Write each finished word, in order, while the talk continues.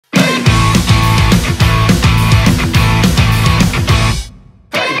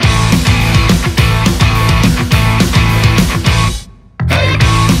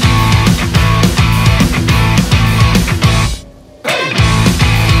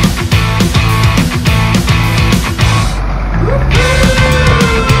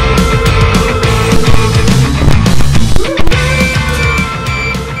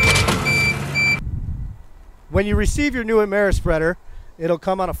When you receive your new Amerispreader, it'll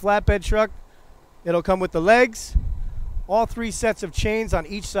come on a flatbed truck. It'll come with the legs, all 3 sets of chains on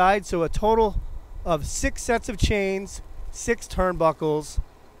each side, so a total of 6 sets of chains, 6 turnbuckles,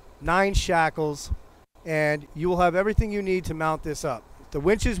 9 shackles, and you will have everything you need to mount this up. The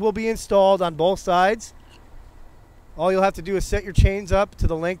winches will be installed on both sides. All you'll have to do is set your chains up to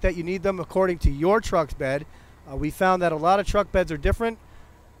the length that you need them according to your truck's bed. We found that a lot of truck beds are different.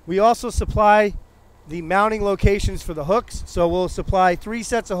 We also supply the mounting locations for the hooks, so we'll supply 3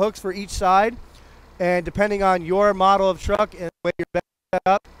 sets of hooks for each side, and depending on your model of truck and the way your bed is set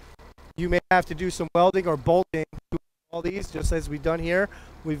up, you may have to do some welding or bolting to all these, just as we've done here.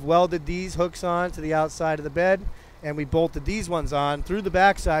 We've welded these hooks on to the outside of the bed, and we bolted these ones on through the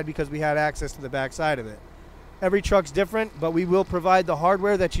backside because we had access to the backside of it. Every truck's different, but we will provide the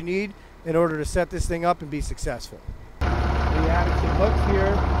hardware that you need in order to set this thing up and be successful. We added some hooks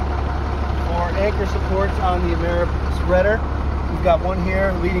here for anchor supports on the Amerispreader. We've got one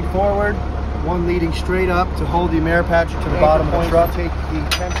here leading forward, one leading straight up to hold the Amerispreader to the bottom of the truck. Take the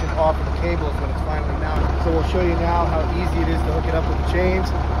tension off of the cables when it's finally mounted. So we'll show you now how easy it is to hook it up with the chains.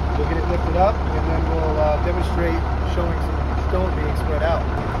 We'll get it lifted up, and then we'll demonstrate showing some stone being spread out.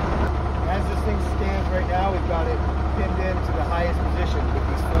 As this thing stands right now, we've got it pinned into the highest position with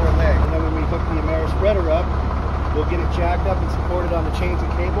these 4 legs. And then when we hook the Amerispreader up, we'll get it jacked up and supported on the chains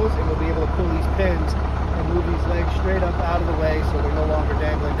and cables, and we'll be able to pull these pins and move these legs straight up out of the way so they're no longer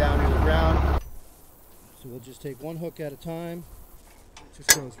dangling down near the ground. So we'll just take one hook at a time. It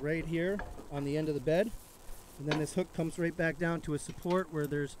just goes right here on the end of the bed. And then this hook comes right back down to a support where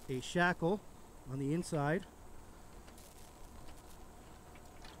there's a shackle on the inside.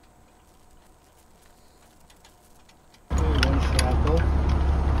 One shackle.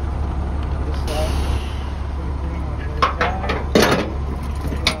 On this side. Same thing on the other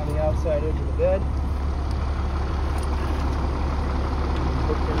side. On the outside edge of the bed.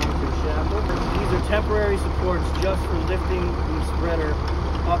 Hook down to the shackle. These are temporary supports just for lifting the spreader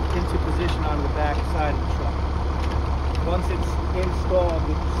up into position on the back side of the truck. Once it's installed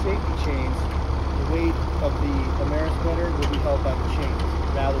with the safety chains, the weight of the Amerispreader will be held by the chains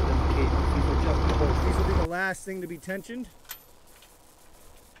rather than the cables. These are just the hooks. These will be the last thing to be tensioned.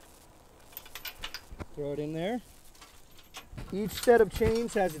 Throw it in there. Each set of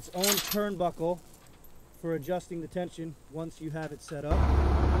chains has its own turnbuckle for adjusting the tension once you have it set up.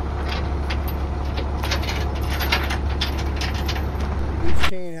 Each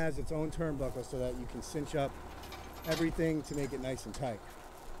chain has its own turnbuckle so that you can cinch up everything to make it nice and tight.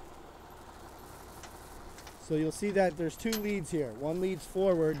 So you'll see that there's 2 leads here. One leads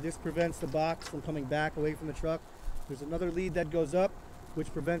forward. This prevents the box from coming back away from the truck. There's another lead that goes up,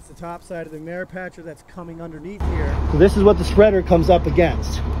 which prevents the top side of the Amerispreader that's coming underneath here. So this is what the spreader comes up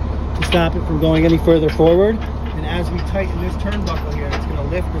against to stop it from going any further forward. And as we tighten this turnbuckle here, it's going to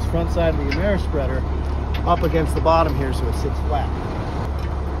lift this front side of the Amerispreader up against the bottom here so it sits flat.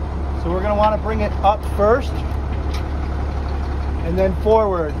 So we're going to want to bring it up first and then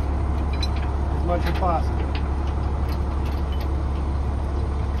forward as much as possible.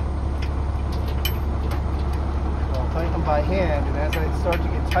 So I'll tighten them by hand, and as I start to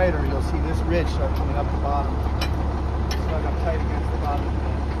get tighter, you'll see this ridge start coming up the bottom. Snug up tight against the bottom of the bed.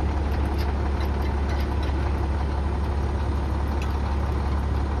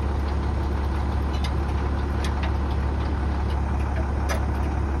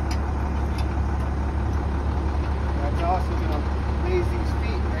 Also going to raise these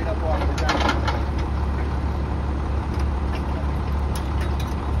feet right up off the ground.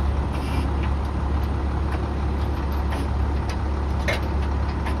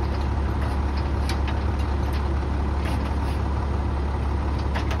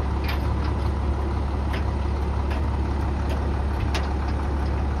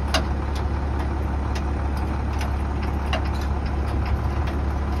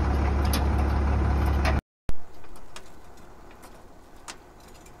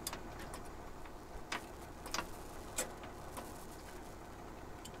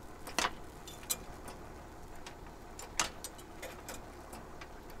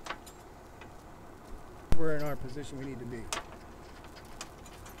 We're in our position we need to be.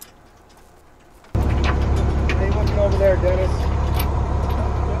 Hey, looking over there, Dennis.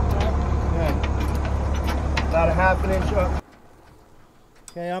 Yeah. About a ½ inch up.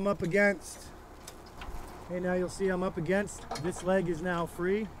 Okay, I'm up against. Okay, now you'll see I'm up against. This leg is now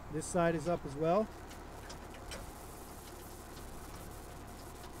free. This side is up as well.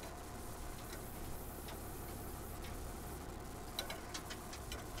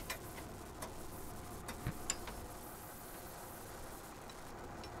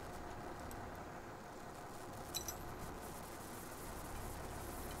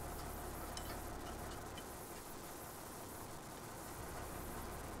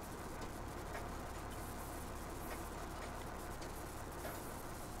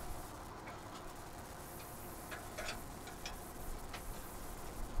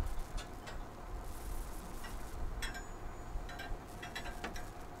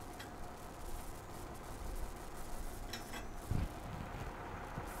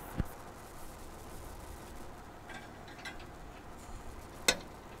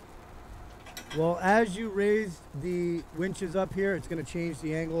 Well, as you raise the winches up here, it's going to change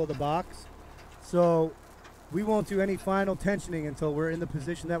the angle of the box. So we won't do any final tensioning until we're in the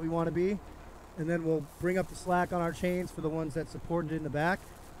position that we want to be. And then we'll bring up the slack on our chains for the ones that support it in the back.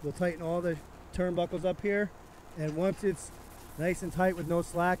 We'll tighten all the turnbuckles up here. And once it's nice and tight with no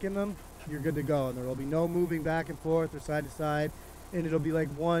slack in them, you're good to go. And there will be no moving back and forth or side to side. And it'll be like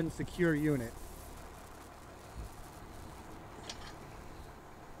one secure unit.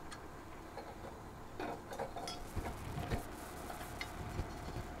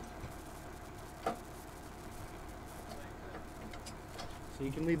 So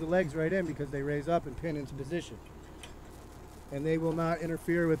you can leave the legs right in because they raise up and pin into position. And they will not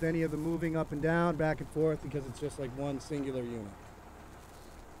interfere with any of the moving up and down, back and forth, because it's just like one singular unit.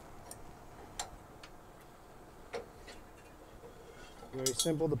 Very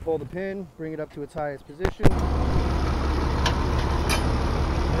simple to pull the pin, bring it up to its highest position.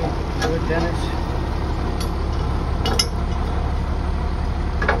 Good, Dennis.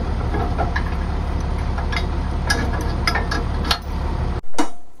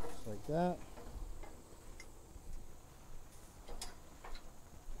 That.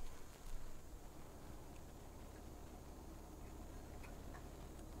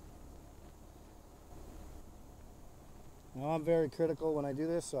 Now I'm very critical when I do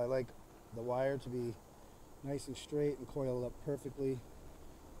this, so I like the wire to be nice and straight and coiled up perfectly.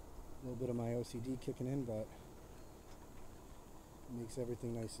 A little bit of my OCD kicking in, but it makes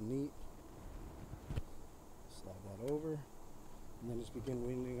everything nice and neat. Slide that over. And then just begin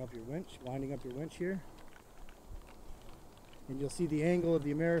winding up your winch here. And you'll see the angle of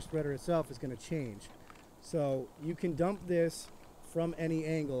the Amerispreader itself is going to change. So you can dump this from any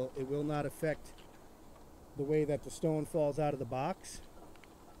angle. It will not affect the way that the stone falls out of the box.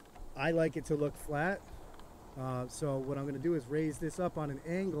 I like it to look flat. So what I'm going to do is raise this up on an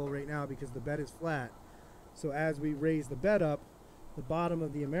angle right now because the bed is flat. So as we raise the bed up, the bottom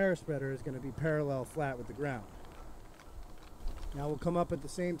of the Amerispreader is going to be parallel flat with the ground. Now we'll come up at the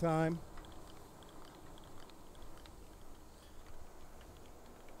same time.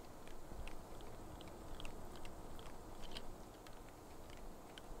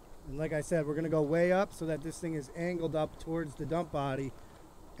 And like I said, we're going to go way up so that this thing is angled up towards the dump body.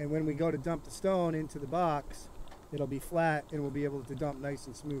 And when we go to dump the stone into the box, it'll be flat and we'll be able to dump nice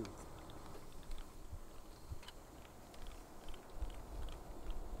and smooth.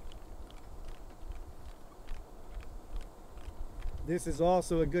 This is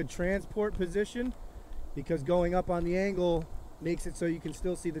also a good transport position because going up on the angle makes it so you can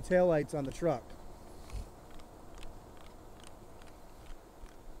still see the taillights on the truck.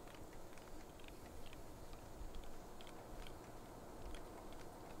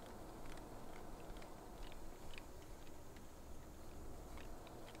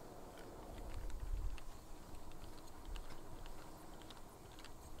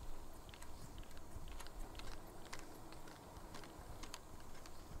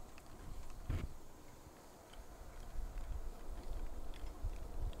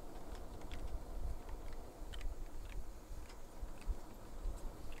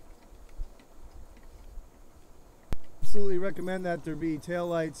 Absolutely recommend that there be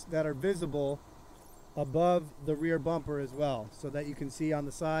taillights that are visible above the rear bumper as well, so that you can see on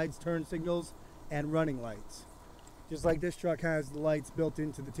the sides turn signals and running lights. Just like this truck has the lights built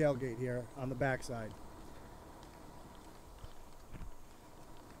into the tailgate here on the back side.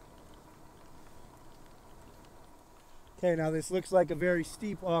 Okay, now this looks like a very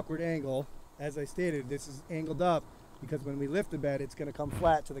steep, awkward angle. As I stated, this is angled up because when we lift the bed, it's going to come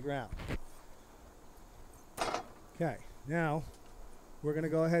flat to the ground. Okay, now we're going to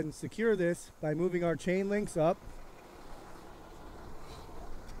go ahead and secure this by moving our chain links up.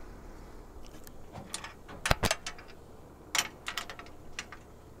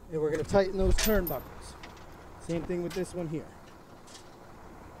 And we're going to tighten those turnbuckles. Same thing with this one here.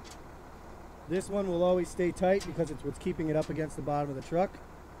 This one will always stay tight because it's what's keeping it up against the bottom of the truck.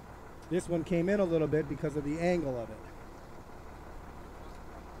 This one came in a little bit because of the angle of it.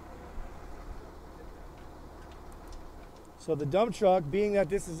 So the dump truck, being that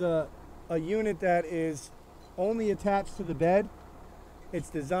this is a unit that is only attached to the bed,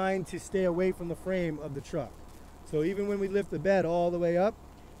 it's designed to stay away from the frame of the truck. So even when we lift the bed all the way up,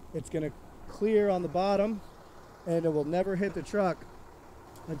 it's going to clear on the bottom and it will never hit the truck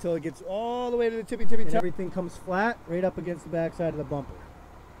until it gets all the way to the tippy top. Everything comes flat right up against the back side of the bumper.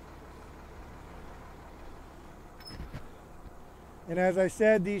 And as I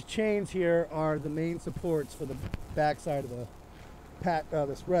said, these chains here are the main supports for the back side of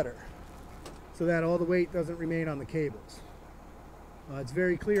the spreader, so that all the weight doesn't remain on the cables. It's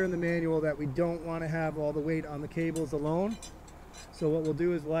very clear in the manual that we don't want to have all the weight on the cables alone. So what we'll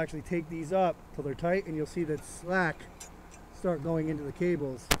do is we'll actually take these up till they're tight, and you'll see that slack start going into the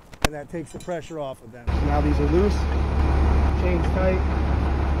cables, and that takes the pressure off of them. Now these are loose, chains tight.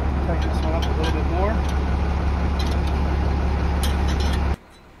 Tighten this one up a little bit more.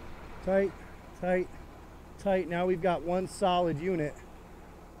 Tight, tight, tight. Now we've got one solid unit.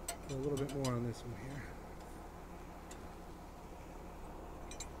 Put a little bit more on this one here.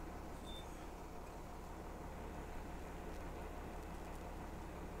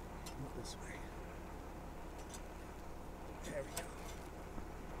 This way. There we go.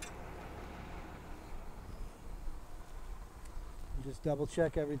 And just double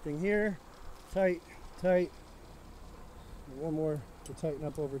check everything here. Tight, tight. And one more to tighten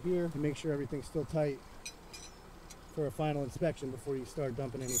up over here and make sure everything's still tight for a final inspection before you start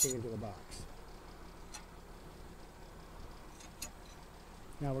dumping anything into the box.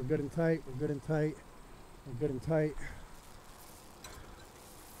 Now we're good and tight, we're good and tight, we're good and tight.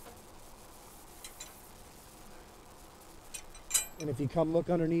 And if you come look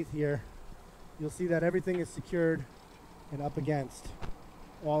underneath here, you'll see that everything is secured and up against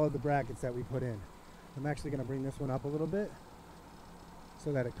all of the brackets that we put in. I'm actually going to bring this one up a little bit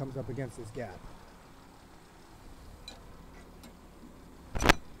so that it comes up against this gap.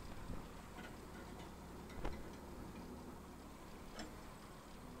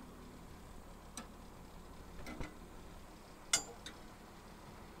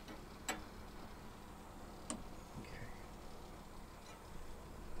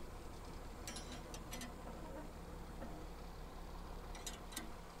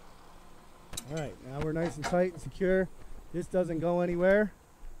 Alright, now we're nice and tight and secure. This doesn't go anywhere.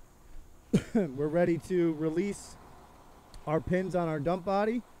 We're ready to release our pins on our dump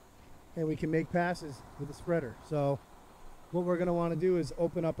body, and we can make passes with the spreader. So what we're going to want to do is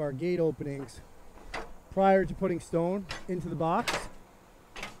open up our gate openings prior to putting stone into the box.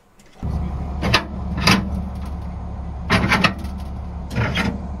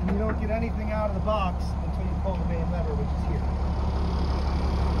 And you don't get anything out of the box until you pull the main lever, which is here.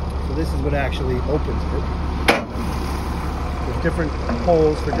 So this is what actually opens it. There's different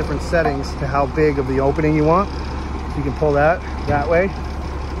holes for different settings to how big of the opening you want. So you can pull that way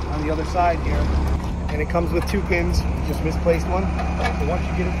on the other side here. And it comes with 2 pins. You just misplaced one. So once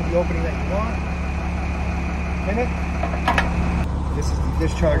you get it to the opening that you want, pin it. This is the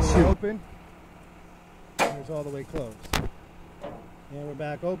discharge tube. Open. And it's all the way closed. And we're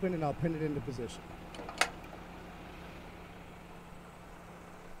back open, and I'll pin it into position.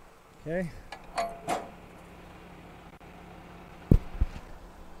 Okay.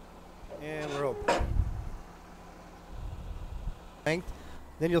 And we're open.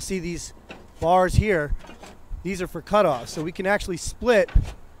 Then you'll see these bars here. These are for cutoffs, so we can actually split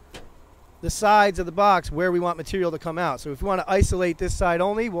the sides of the box where we want material to come out. So if we want to isolate this side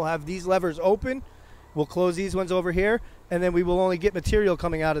only, we'll have these levers open. We'll close these ones over here, and then we will only get material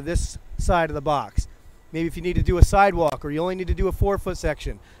coming out of this side of the box. Maybe if you need to do a sidewalk, or you only need to do a 4-foot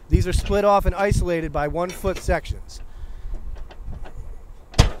section. These are split off and isolated by 1-foot sections.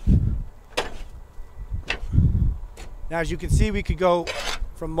 Now, as you can see, we could go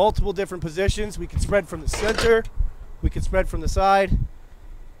from multiple different positions. We could spread from the center. We could spread from the side.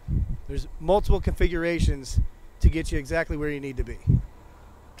 There's multiple configurations to get you exactly where you need to be.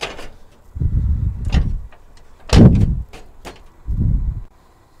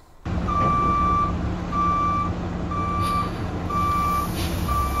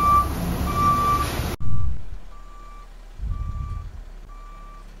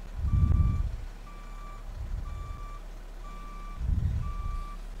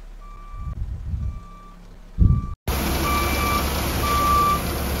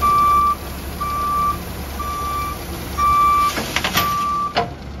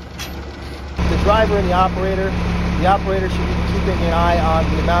 Driver and the operator should be keeping an eye on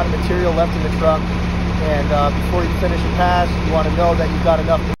the amount of material left in the truck, and before you finish a pass, you want to know that you've got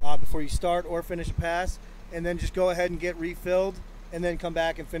enough before you start or finish a pass, and then just go ahead and get refilled, and then come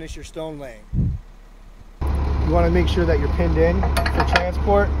back and finish your stone laying. You want to make sure that you're pinned in for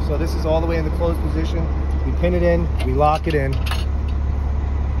transport, so this is all the way in the closed position. We pin it in, we lock it in.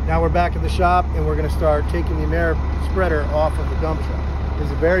 Now we're back at the shop, and we're going to start taking the Amerispreader off of the dump truck. It's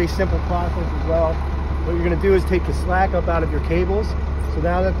a very simple process as well. What you're going to do is take the slack up out of your cables. So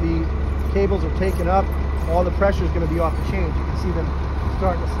now that the cables are taken up, all the pressure is going to be off the chains. You can see them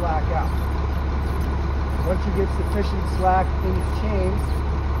starting to slack out. Once you get sufficient slack in these chains,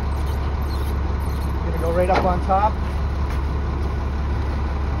 you're going to go right up on top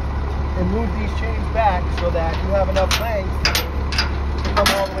and move these chains back so that you have enough length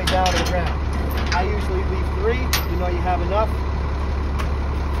come all the way down to the ground. I usually leave 3. You know you have enough.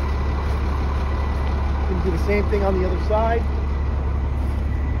 You can do the same thing on the other side.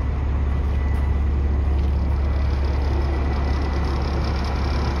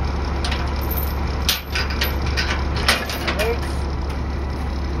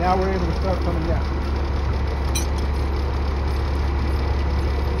 Now we're able to start coming down.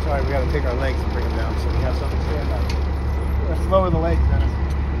 Sorry, we got to take our legs and bring them down so we have something to stand on. Let's lower the legs, Dennis.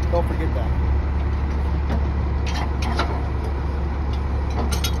 Don't forget that.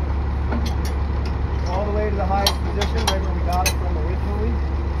 All the way to the highest position, right where we got it from originally.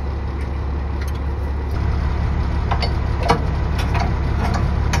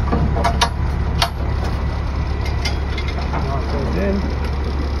 Lock those in.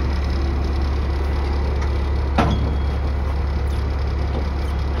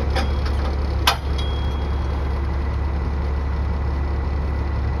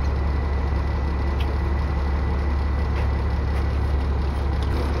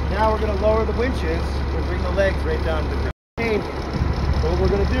 Now we're going to lower the winches and bring the legs right down to the ground. So what we're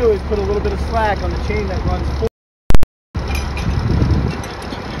going to do is put a little bit of slack on the chain that runs forward.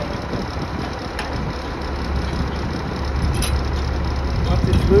 Once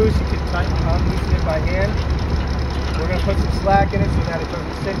it's loose, you can loosen it by hand. We're going to put some slack in it so that it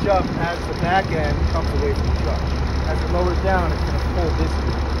doesn't cinch up as the back end comes away from the truck. As it lowers down, it's going to pull this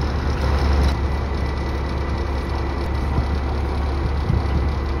way.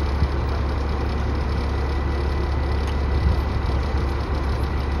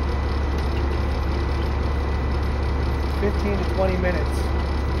 To 20 minutes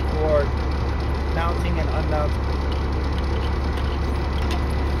for mounting and unmounting.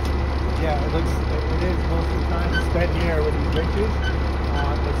 Yeah, it is most of the time spent here with these winches.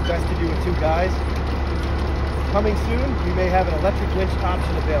 It's best to do with 2 guys. Coming soon, we may have an electric winch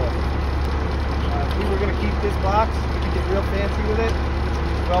option available. If we were going to keep this box, we could get real fancy with it.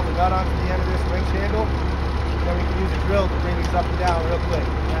 Just weld the nut onto the end of this winch handle. Then we can use a drill to bring these up and down real quick,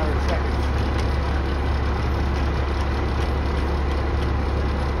 in a matter of seconds.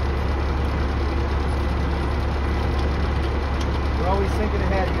 We're always thinking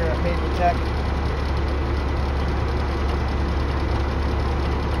ahead here at Pavement Tech.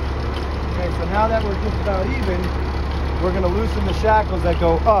 Okay, so now that we're just about even, we're going to loosen the shackles that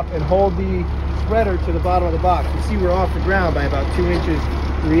go up and hold the spreader to the bottom of the box. You see we're off the ground by about 2 inches,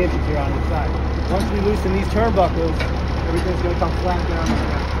 3 inches here on the side. Once we loosen these turnbuckles, everything's going to come flat down on the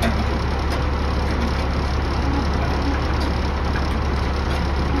ground.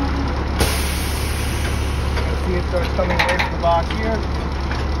 It starts coming away from the box here.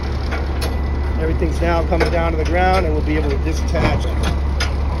 Everything's now coming down to the ground and we'll be able to disattach it.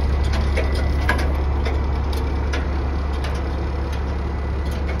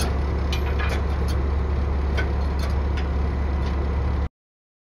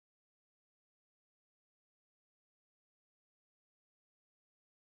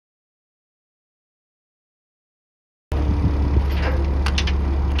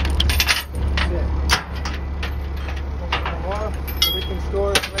 Everything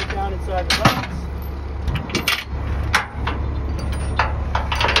stores right down inside the box.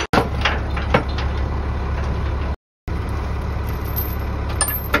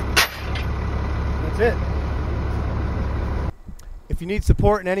 That's it. If you need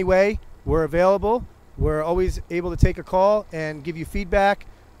support in any way, we're available. We're always able to take a call and give you feedback,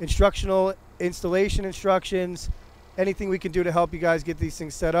 instructional installation instructions, anything we can do to help you guys get these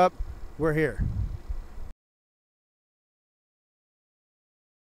things set up, we're here.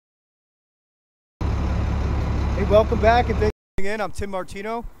 Hey, welcome back and thanks for tuning in. I'm Tim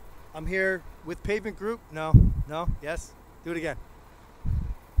Martino. I'm here with Pavement Group. No, yes? Do it again.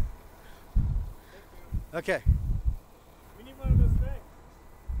 Okay. We need one of those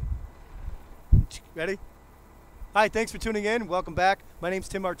things. Ready? Hi, thanks for tuning in. Welcome back. My name's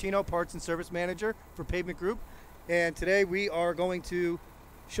Tim Martino, Parts and Service Manager for Pavement Group. And today we are going to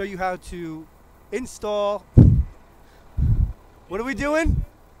show you how to install. What are we doing?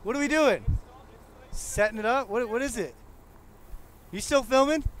 What are we doing? Setting it up? What is it? You still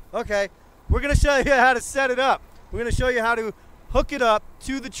filming? Okay. We're going to show you how to set it up. We're going to show you how to hook it up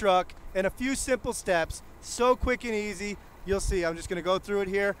to the truck in a few simple steps. So quick and easy. You'll see. I'm just going to go through it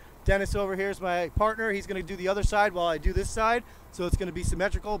here. Dennis over here is my partner. He's going to do the other side while I do this side. So it's going to be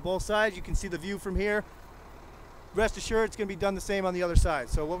symmetrical, both sides. You can see the view from here. Rest assured, it's going to be done the same on the other side.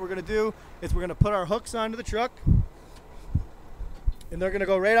 So what we're going to do is we're going to put our hooks onto the truck. And they're going to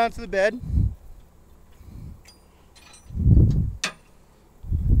go right onto the bed.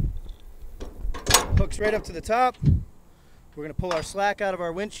 Hooks right up to the top. We're going to pull our slack out of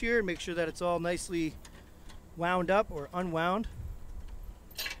our winch here and make sure that it's all nicely wound up or unwound.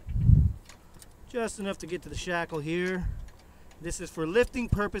 Just enough to get to the shackle here. This is for lifting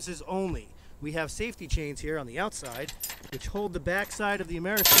purposes only. We have safety chains here on the outside which hold the back side of the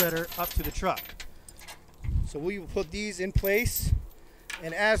Amerispreader up to the truck. So we will put these in place,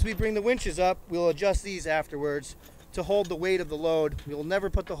 and as we bring the winches up, we'll adjust these afterwards to hold the weight of the load. We will never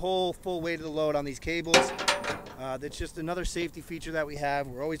put the whole full weight of the load on these cables. That's just another safety feature that we have.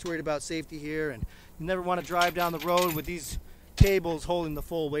 We're always worried about safety here, and you never want to drive down the road with these cables holding the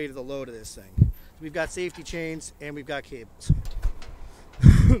full weight of the load of this thing. We've got safety chains and we've got cables.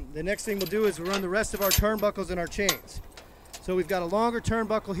 The next thing we'll do is we'll run the rest of our turnbuckles and our chains. So we've got a longer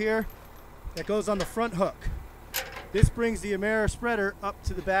turnbuckle here that goes on the front hook. This brings the Amerispreader up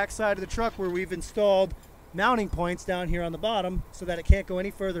to the back side of the truck where we've installed mounting points down here on the bottom so that it can't go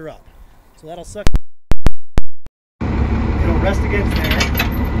any further up. So that'll suck. It'll rest against there.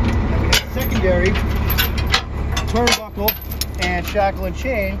 Then we have secondary turnbuckle and shackle and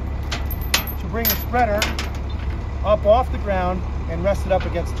chain to bring the spreader up off the ground and rest it up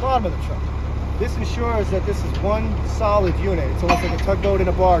against the bottom of the truck. This ensures that this is one solid unit. It's almost like a tugboat in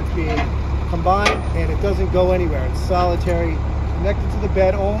a barge being combined, and it doesn't go anywhere. It's solitary, connected to the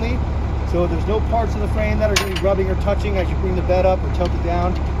bed only, so there's no parts of the frame that are going to be rubbing or touching as you bring the bed up or tilt it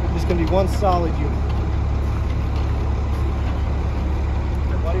down. It's just going to be one solid unit.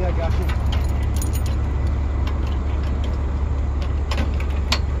 Here, buddy, I got you.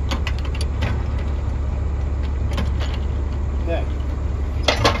 Okay.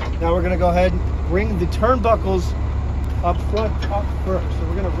 Now we're going to go ahead and bring the turnbuckles up front, up first. So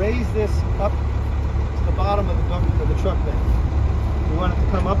we're going to raise this up to the bottom of the bucket of the truck bed. We want it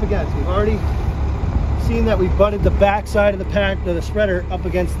to come up against. We've already seen that we've butted the back side of the spreader up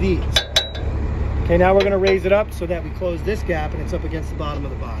against these. Okay, now we're going to raise it up so that we close this gap and it's up against the bottom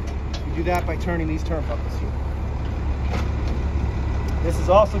of the body. We do that by turning these turnbuckles here. This is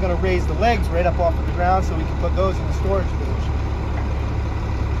also going to raise the legs right up off of the ground so we can put those in the storage position.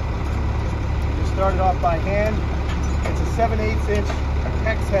 Start it off by hand. It's a 7/8 inch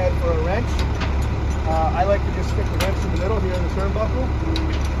hex head for a wrench. I like to just stick the wrench in the middle here in the turnbuckle and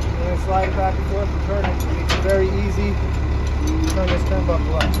then slide it back and forth and turn it. It makes it very easy to turn this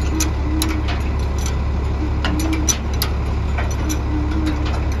turnbuckle up.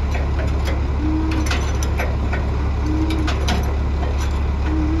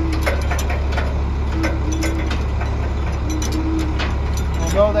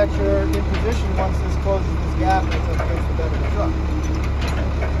 Know that you're in position once this closes this gap and it's up against the bed of the truck.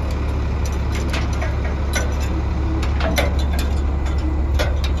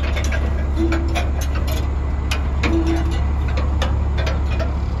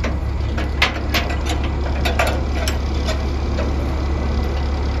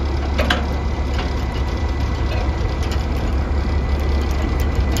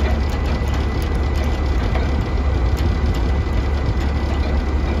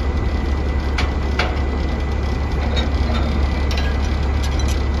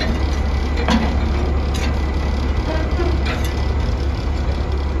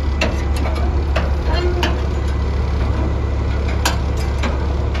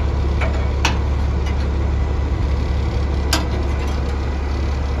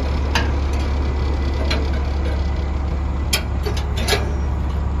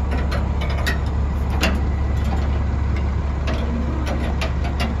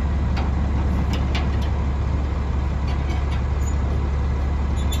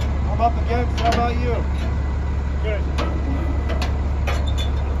 Up against, how about you? Good.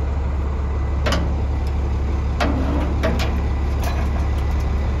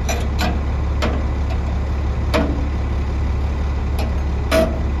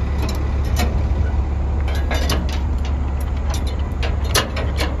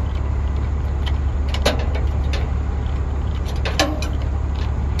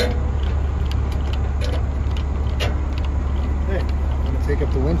 Take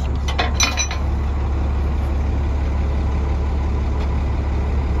up the winches.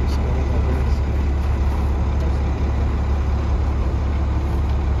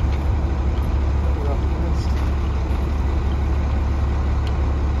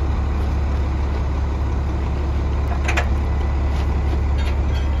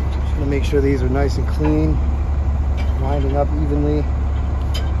 Just gonna make sure these are nice and clean, winding up evenly.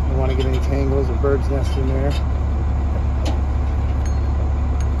 Don't want to get any tangles or bird's nests in there.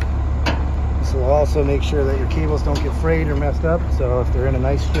 So we'll also make sure that your cables don't get frayed or messed up. So if they're in a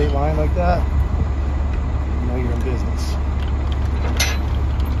nice straight line like that, you know you're in business.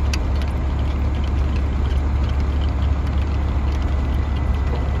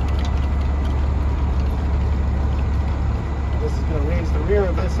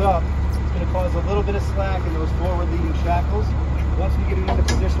 up, it's going to cause a little bit of slack in those forward leading shackles. Once we get it into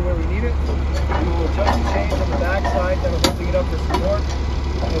position where we need it, we will adjust the chains on the back side that are holding it up for support,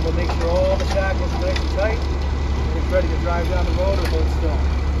 and we'll make sure all the shackles are nice and tight, and it's ready to drive down the road or hold still.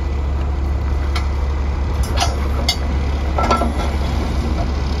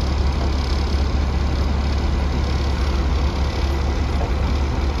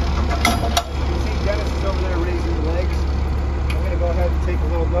 Go ahead and take a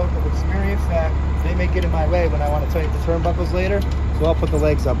little note of experience that they may get in my way when I want to tighten the turnbuckles later, so I'll put the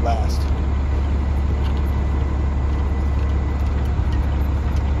legs up last.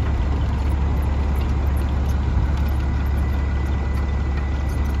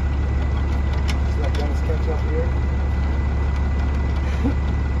 Just let Dennis catch up here.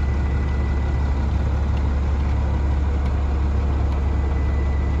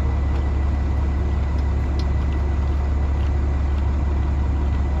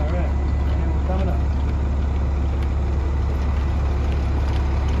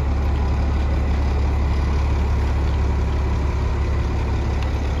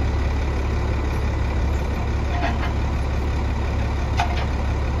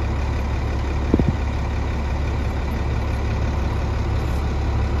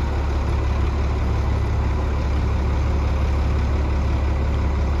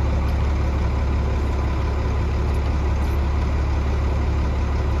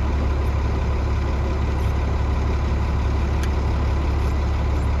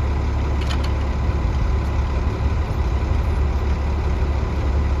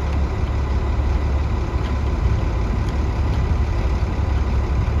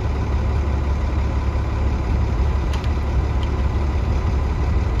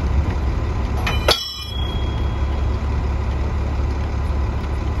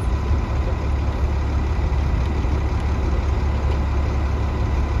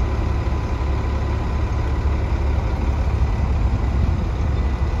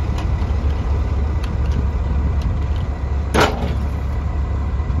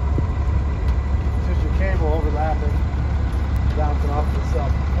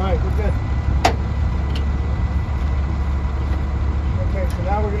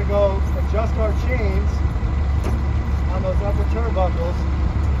 Adjust our chains on those upper turnbuckles.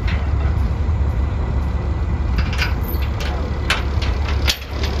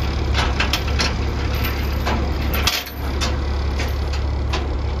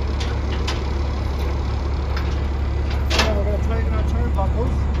 And we're going to tighten our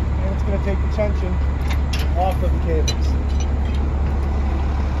turnbuckles, and it's going to take the tension off of the cables.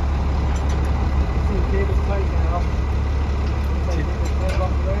 See the cable's tight now. Take the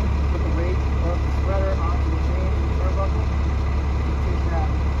turnbuckle in. Put the weight of the spreader onto the chain and the turnbuckle. Take that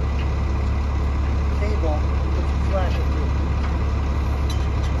cable and put some slack into it.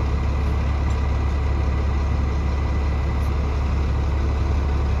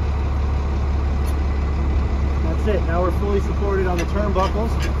 That's it. Now we're fully supported on the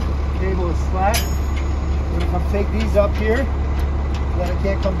turnbuckles. The cable is slack. We're going to come take these up here so that it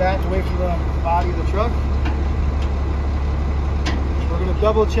can't come back away from the body of the truck. We're going to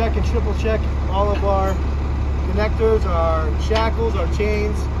double check and triple check all of our connectors, our shackles, our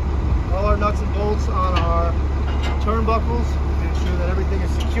chains, all our nuts and bolts on our turnbuckles, and ensure that everything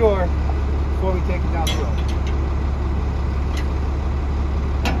is secure before we take it down the road.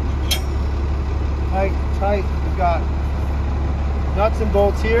 Tight, tight. We've got nuts and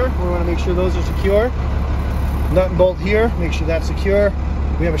bolts here. We want to make sure those are secure. Nut and bolt here, make sure that's secure.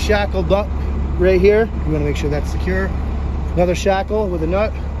 We have a shackle nut right here. We want to make sure that's secure. Another shackle with a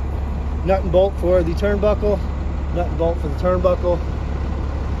nut and bolt for the turnbuckle, nut and bolt for the turnbuckle.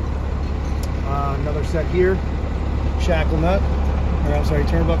 Another set here, shackle nut, or I'm sorry,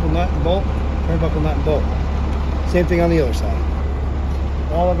 turnbuckle nut and bolt, turnbuckle nut and bolt. Same thing on the other side.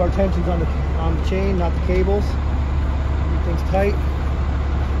 All of our tensions on the chain, not the cables. Everything's tight.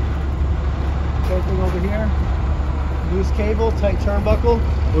 Same thing over here. Loose cable, tight turnbuckle.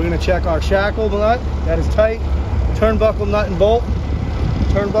 We're going to check our shackle nut. That is tight. Turnbuckle nut and bolt.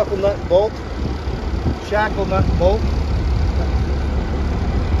 Turnbuckle nut and bolt. Shackle nut and bolt.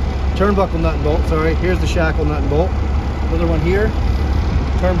 Turnbuckle nut and bolt. Sorry. Here's the shackle nut and bolt. Another one here.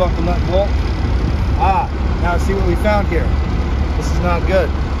 Turnbuckle nut and bolt. Now see what we found here. This is not good.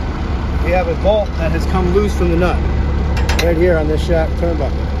 We have a bolt that has come loose from the nut right here on this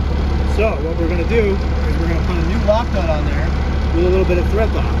turnbuckle. So what we're going to do is we're going to put a new lock nut on there with a little bit of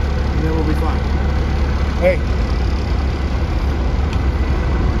thread lock, and then we'll be fine. Hey.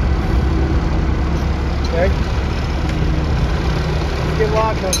 Okay. Let's get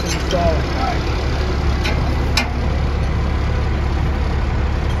lock nuts installed. All right.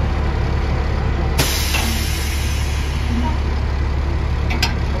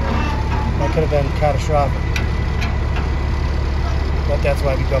 could have been catastrophic. But that's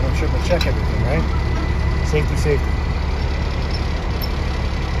why we double and triple check everything, right? Safety, safety.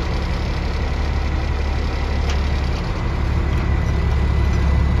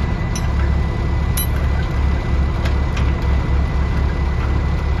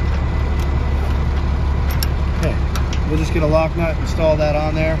 Okay, we'll just get a lock nut, install that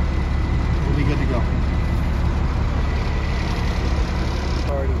on there. We'll be good to go.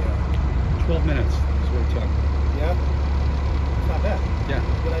 Already 12 minutes is what it took. Yeah? It's not bad. Yeah.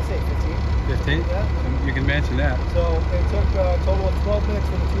 What did I say, 15? 15? Yeah. You can mention that. So it took a total of 12 minutes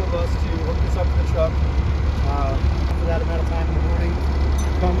for the two of us to hook this up to the truck. For that amount of time in the morning.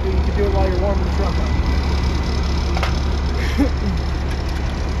 You can do it while you're warming the truck up.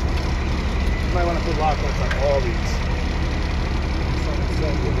 You might want to put lock nuts on all these.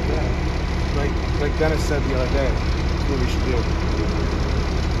 Like Dennis said the other day, that's what we should do.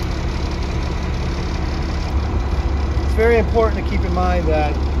 It's very important to keep in mind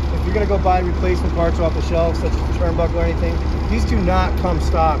that if you're going to go buy replacement parts off the shelf, such as the turnbuckle or anything, these do not come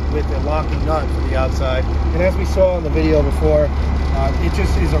stock with a locking nut for the outside. And as we saw in the video before, it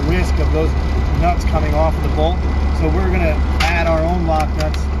just is a risk of those nuts coming off of the bolt. So we're going to add our own lock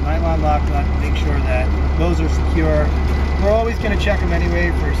nuts, nylon lock nut, and make sure that those are secure. We're always going to check them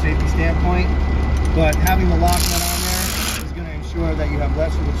anyway for a safety standpoint, but having the lock nut on there is going to ensure that you have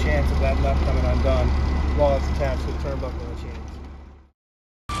less of a chance of that nut coming undone while it's attached to the turnbuckle and the chains.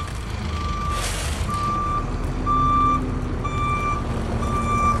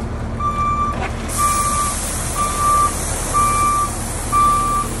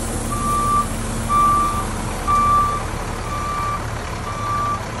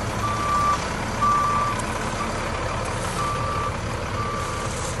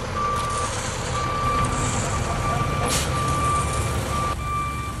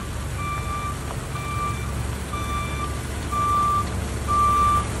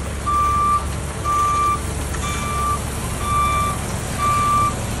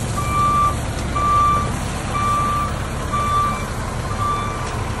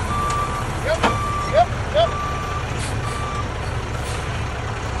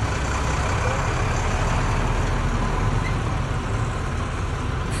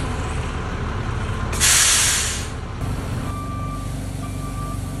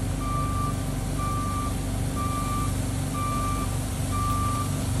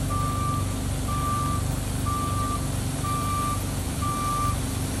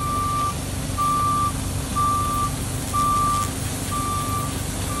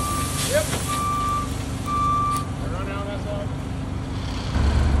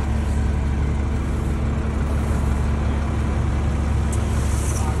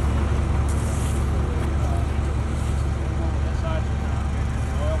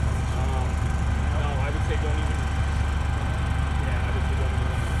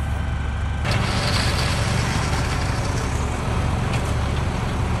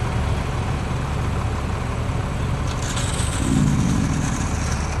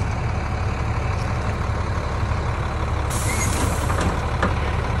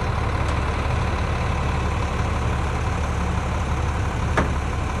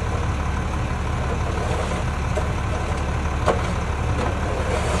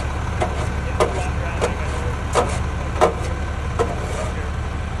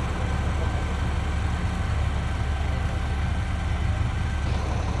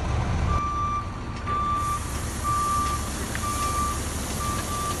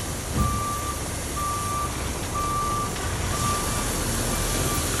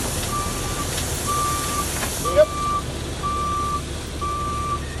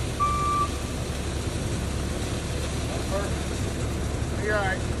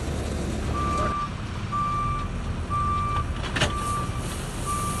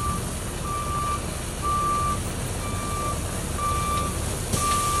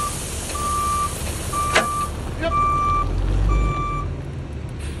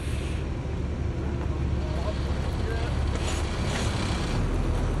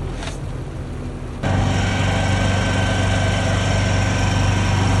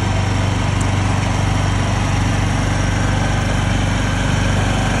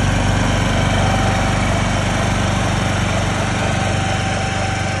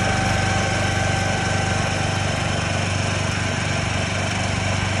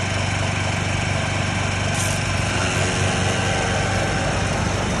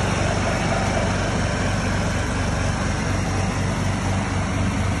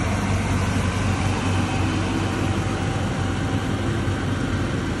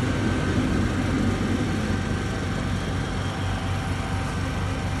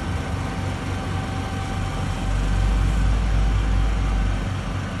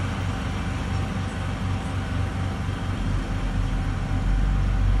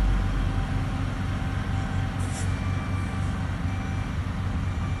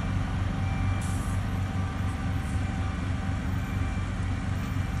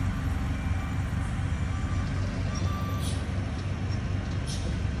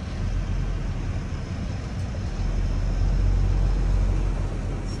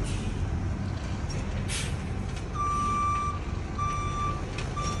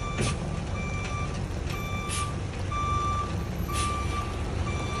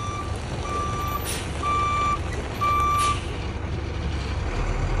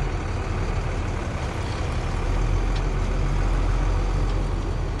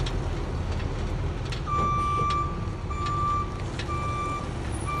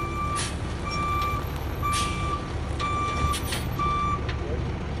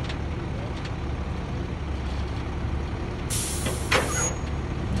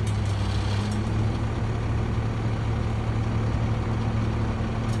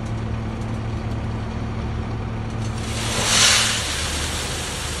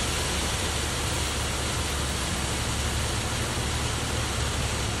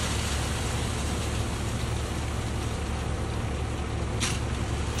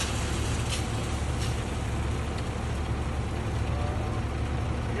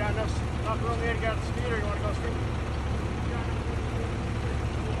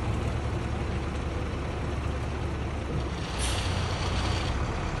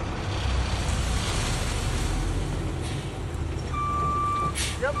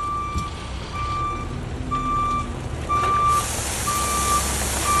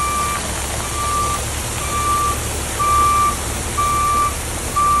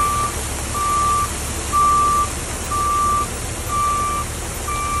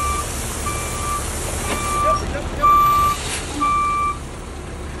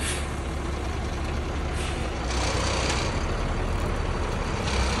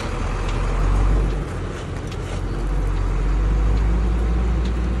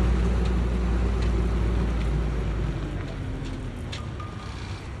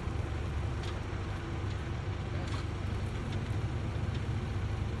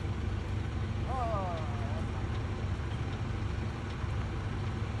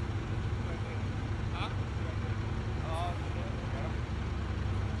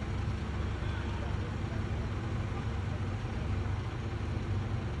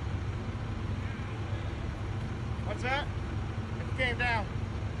 What's that? It came down.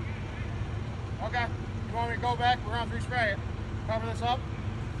 Okay. You want me to go back? We're going to respray it. Cover this up.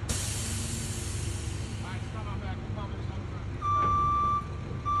 Alright, just come on back. We'll cover this up.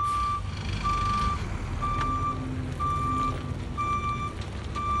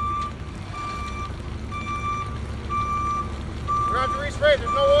 We're going to respray.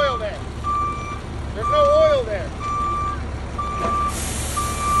 There's no oil there. There's no oil there.